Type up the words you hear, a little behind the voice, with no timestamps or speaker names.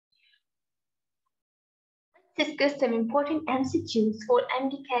Discuss some important MCQs for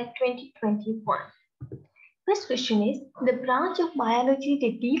MDCAT 2021. First question is, the branch of biology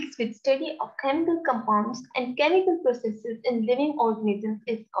that deals with study of chemical compounds and chemical processes in living organisms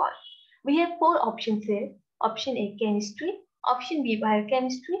is called. We have four options here. Option A, chemistry. Option B,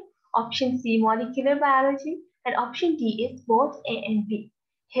 biochemistry. Option C, molecular biology. And option D is both A and B.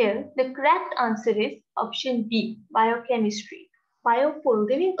 Here, the correct answer is option B, biochemistry. Bio for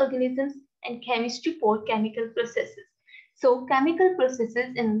living organisms and chemistry for chemical processes. So, chemical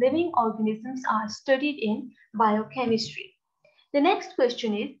processes in living organisms are studied in biochemistry. The next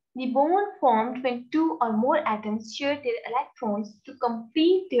question is, the bond formed when two or more atoms share their electrons to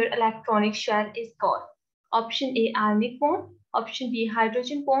complete their electronic shell is called. Option A, ionic bond. Option B,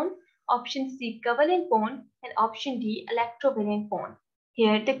 hydrogen bond. Option C, covalent bond. And option D, electrovalent bond.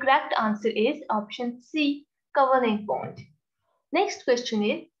 Here, the correct answer is option C, covalent bond. Next question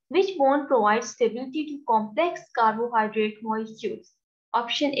is, which bond provides stability to complex carbohydrate molecules?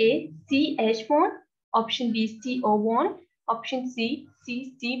 Option A, CH bond. Option B, CO bond. Option C,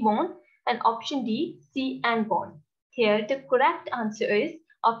 CC bond. And option D, CN bond. Here, the correct answer is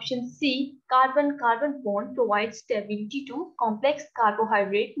option C, carbon-carbon bond provides stability to complex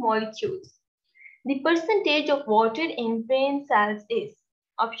carbohydrate molecules. The percentage of water in brain cells is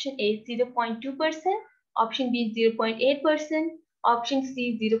option A, 0.2%, option B, 0.8%, option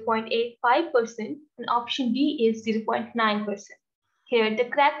C, 0.85%, and option D is 0.9%. Here, the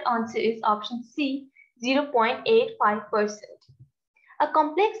correct answer is option C, 0.85%. A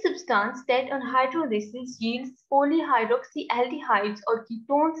complex substance that on hydrolysis yields polyhydroxyaldehydes or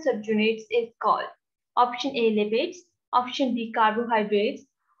ketone subunits is called. Option A, lipids. Option B, carbohydrates.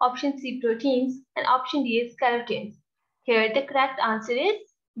 Option C, proteins. And option D is keratins. Here, the correct answer is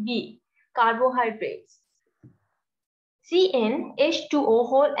B, carbohydrates.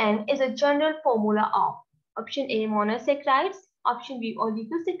 CnH2O(N) is a general formula of option A, monosaccharides, option B,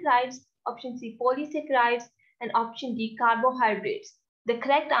 oligosaccharides, option C, polysaccharides, and option D, carbohydrates. The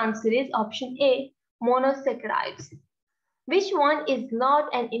correct answer is option A, monosaccharides. Which one is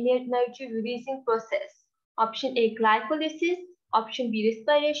not an energy releasing process? Option A, glycolysis, option B,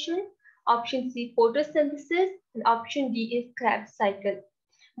 respiration, option C, photosynthesis, and option D is Krebs cycle.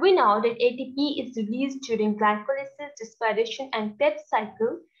 We know that ATP is released during glycolysis, respiration, and Krebs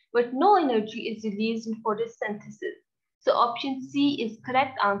cycle, but no energy is released in photosynthesis. So option C is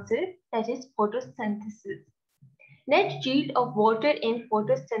correct answer, that is photosynthesis. Net yield of water in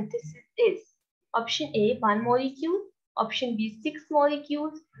photosynthesis is option A, 1 molecule, option B, 6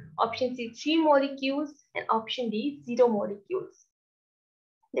 molecules, option C, 3 molecules, and option D, 0 molecules.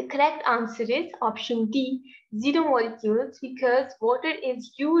 The correct answer is option D, 0 molecules, because water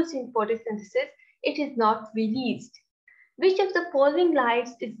is used in photosynthesis, it is not released. Which of the following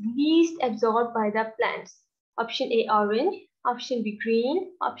lights is least absorbed by the plants? Option A, orange, option B,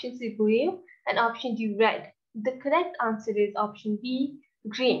 green, option C, blue, and option D, red. The correct answer is option B,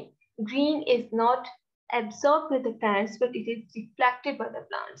 green. Green is not absorbed by the plants, but it is reflected by the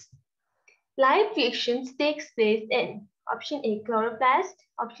plants. Light reactions takes place in option A, chloroplast,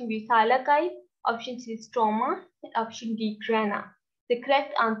 option B, thylakoid, option C, stroma, and option D, grana. The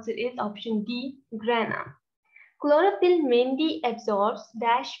correct answer is option D, grana. Chlorophyll mainly absorbs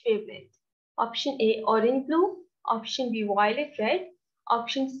dash wavelength. Option A, orange blue, option B, violet red,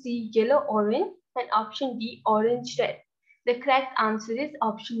 option C, yellow orange, and option D, orange red. The correct answer is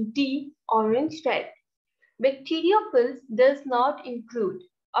option D, orange red. Bacteriophils does not include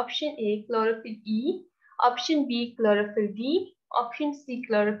option A, chlorophyll E, option B, chlorophyll D, option C,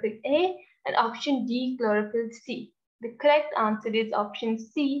 chlorophyll A, and option D, chlorophyll C. The correct answer is option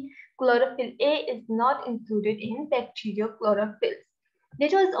C, chlorophyll A is not included in bacteriochlorophyll.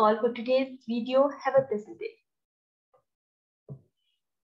 That was all for today's video. Have a pleasant day.